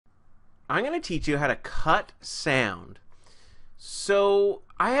I'm going to teach you how to cut sound. So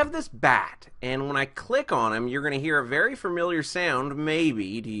I have this bat, and when I click on him, you're going to hear a very familiar sound,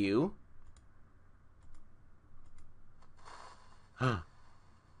 maybe, to you.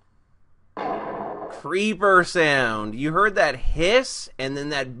 Creeper sound. You heard that hiss and then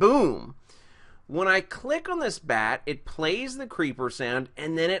that boom. When I click on this bat, it plays the creeper sound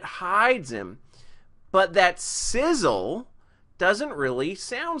and then it hides him. But that sizzle doesn't really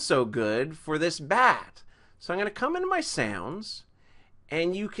sound so good for this bat. So I'm going to come into my sounds,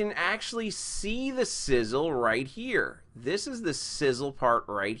 and you can actually see the sizzle right here. This is the sizzle part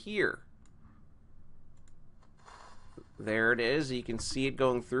right here. There it is. You can see it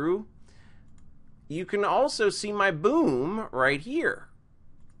going through. You can also see my boom right here.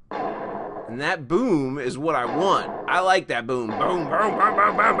 And that boom is what I want. I like that boom. Boom, boom, boom,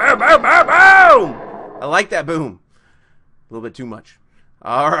 boom, boom, boom, boom, boom, boom. I like that boom. A little bit too much.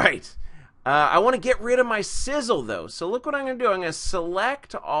 All right. I want to get rid of my sizzle, though. So look what I'm going to do. I'm going to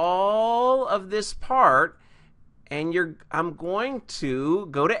select all of this part, and I'm going to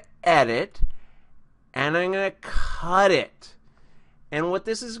go to Edit, and I'm going to cut it. And what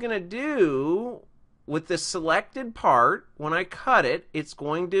this is going to do with the selected part, when I cut it, it's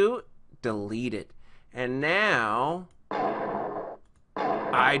going to delete it. And now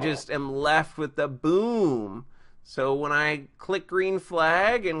I just am left with the boom. So when I click green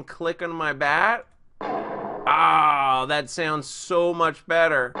flag and click on my bat, that sounds so much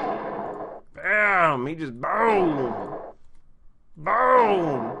better. Bam! He just boom!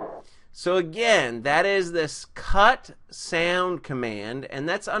 Boom! So again, that is this cut sound command, and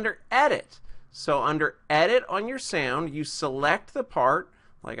that's under Edit. So under Edit on your sound, you select the part.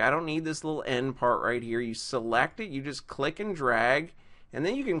 Like, I don't need this little end part right here. You select it, you just click and drag, and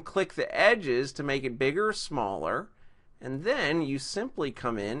then you can click the edges to make it bigger or smaller, and then you simply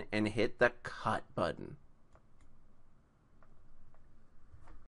come in and hit the cut button.